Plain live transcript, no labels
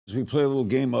We play a little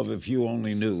game of If You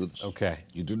Only Knew. Okay.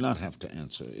 You do not have to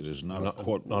answer. It is not a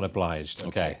court. Not obliged.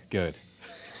 Okay, good.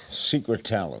 Secret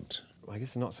talent. Well, I guess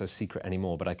it's not so secret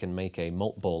anymore, but I can make a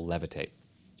malt ball levitate.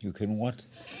 You can what?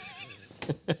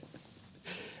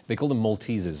 They call them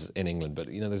Maltesers in England, but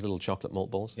you know those little chocolate malt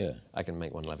balls? Yeah. I can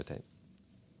make one levitate.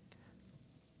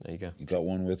 There you go. You got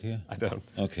one with you? I don't.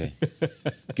 Okay.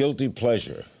 Guilty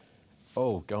pleasure.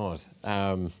 Oh, God.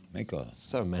 Make a...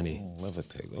 So many. Oh,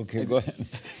 levitate. Okay, go ahead.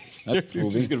 That's going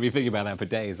to be thinking about that for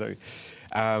days. So,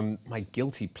 my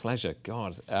guilty pleasure,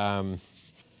 God.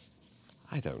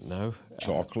 I don't know.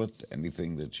 Chocolate,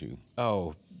 anything that you...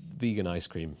 Oh, vegan ice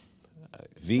cream.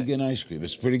 Vegan ice cream.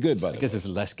 It's pretty good, by the way. I guess it's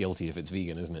less guilty if it's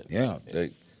vegan, isn't it? Yeah.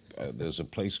 There's a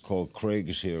place called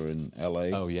Craig's here in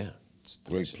L.A. Oh, yeah.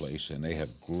 Great place, and they have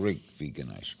great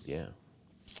vegan ice cream. Yeah.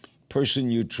 Person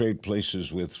you trade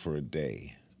places with for a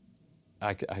day.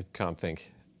 I can't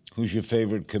think. Who's your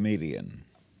favorite comedian?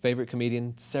 Favorite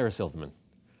comedian? Sarah Silverman.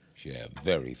 Yeah,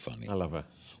 very funny. I love her.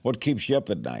 What keeps you up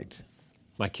at night?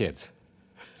 My kids.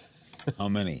 How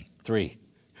many? 3.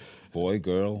 Boy,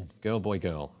 girl? Girl, boy,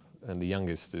 girl. And the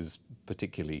youngest is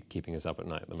particularly keeping us up at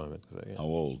night at the moment. So, yeah. How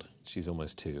old? She's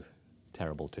almost 2.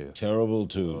 Terrible 2. Terrible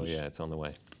 2. Oh, yeah, it's on the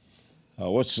way.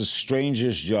 What's the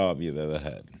strangest job you've ever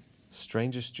had?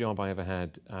 Strangest job I ever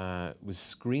had was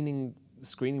screening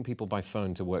people by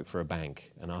phone to work for a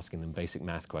bank and asking them basic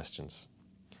math questions.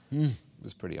 It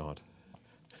was pretty odd.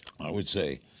 I would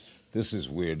say, this is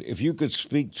weird. If you could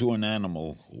speak to an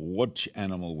animal, which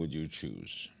animal would you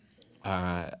choose?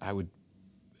 I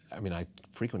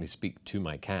frequently speak to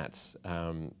my cats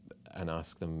and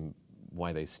ask them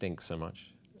why they stink so much.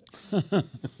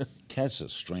 Cats are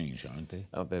strange, aren't they?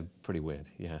 Oh, they're pretty weird,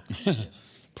 yeah.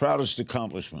 Proudest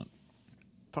accomplishment?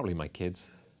 Probably my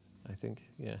kids, I think,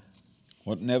 yeah.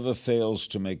 What never fails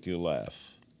to make you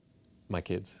laugh? My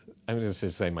kids. I'm going to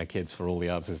say my kids for all the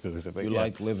answers to this. But you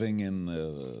like living in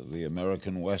the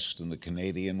American West and the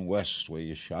Canadian West where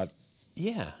you shot?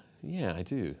 Yeah, I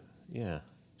do, yeah.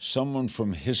 Someone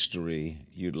from history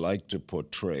you'd like to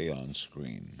portray on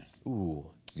screen? Ooh.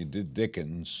 You did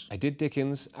Dickens. I did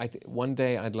Dickens. One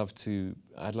day I'd love to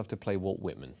play Walt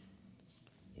Whitman.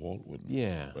 Walt Whitman?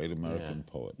 Yeah. Great American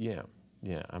poet. Yeah.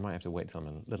 I might have to wait till I'm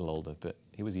a little older, but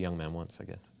he was a young man once, I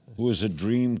guess. Who was a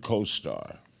dream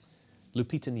co-star?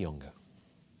 Lupita Nyong'o.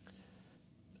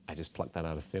 I just plucked that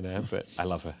out of thin air, but I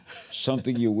love her.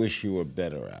 Something you wish you were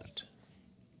better at?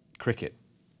 Cricket.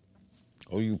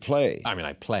 Oh, you play? I mean,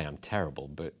 I play. I'm terrible,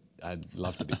 but I'd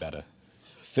love to be better.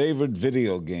 Favorite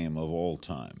video game of all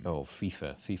time? Oh,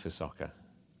 FIFA soccer.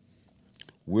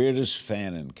 Weirdest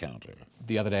fan encounter?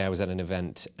 The other day I was at an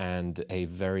event and a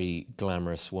very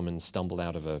glamorous woman stumbled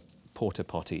out of a porta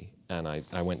potty and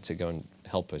I went to go and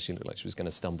help her. She looked like she was going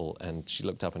to stumble and she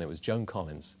looked up and it was Joan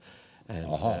Collins.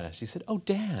 And she said, "Oh,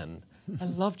 Dan, I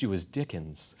loved you as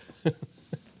Dickens."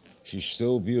 She's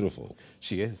still beautiful.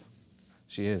 She is,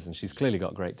 and she's clearly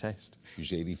got great taste.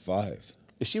 She's 85.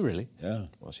 Is she really? Yeah.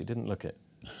 Well, she didn't look it.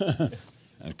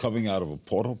 And coming out of a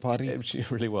porta potty? She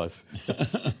really was.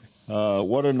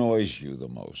 What annoys you the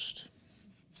most?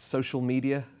 Social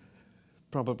media,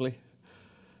 probably,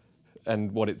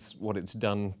 and what it's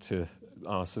done to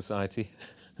our society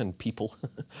and people.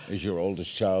 Is your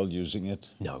oldest child using it?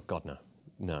 No, God,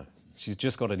 no. She's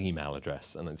just got an email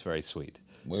address, and it's very sweet.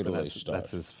 Where do they start?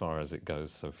 That's as far as it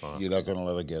goes so far. You're not going to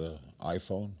let her get an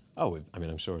iPhone? Oh, I mean,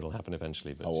 I'm sure it'll happen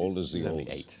eventually. But how old is the she's oldest?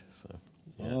 Only 8, so.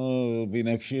 Yeah. Oh, it'll be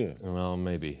next year. Well,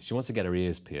 maybe. She wants to get her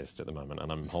ears pierced at the moment,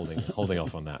 and I'm holding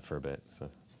off on that for a bit. So.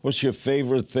 What's your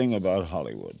favorite thing about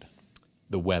Hollywood?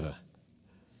 The weather.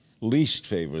 Least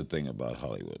favorite thing about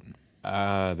Hollywood?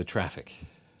 The traffic.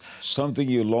 Something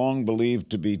you long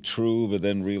believed to be true, but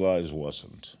then realized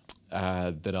wasn't?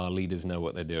 That our leaders know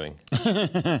what they're doing.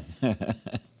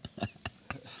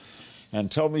 And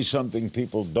tell me something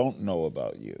people don't know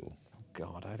about you.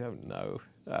 God, I don't know.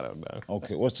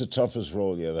 Okay, what's the toughest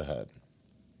role you ever had?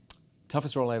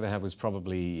 Toughest role I ever had was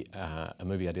probably a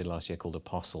movie I did last year called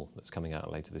Apostle, that's coming out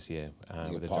later this year,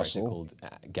 with a director called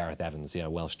Gareth Evans, a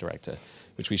Welsh director,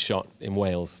 which we shot in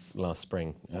Wales last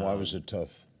spring. Why was it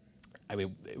tough? I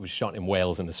mean, it was shot in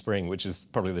Wales in the spring, which is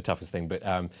probably the toughest thing, but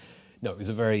no, it was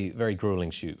a very, very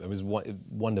grueling shoot. It was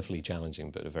wonderfully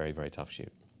challenging, but a very, very tough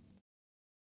shoot.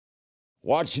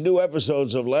 Watch new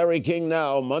episodes of Larry King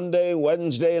Now Monday,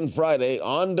 Wednesday, and Friday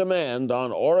on demand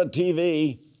on Aura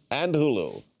TV and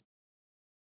Hulu.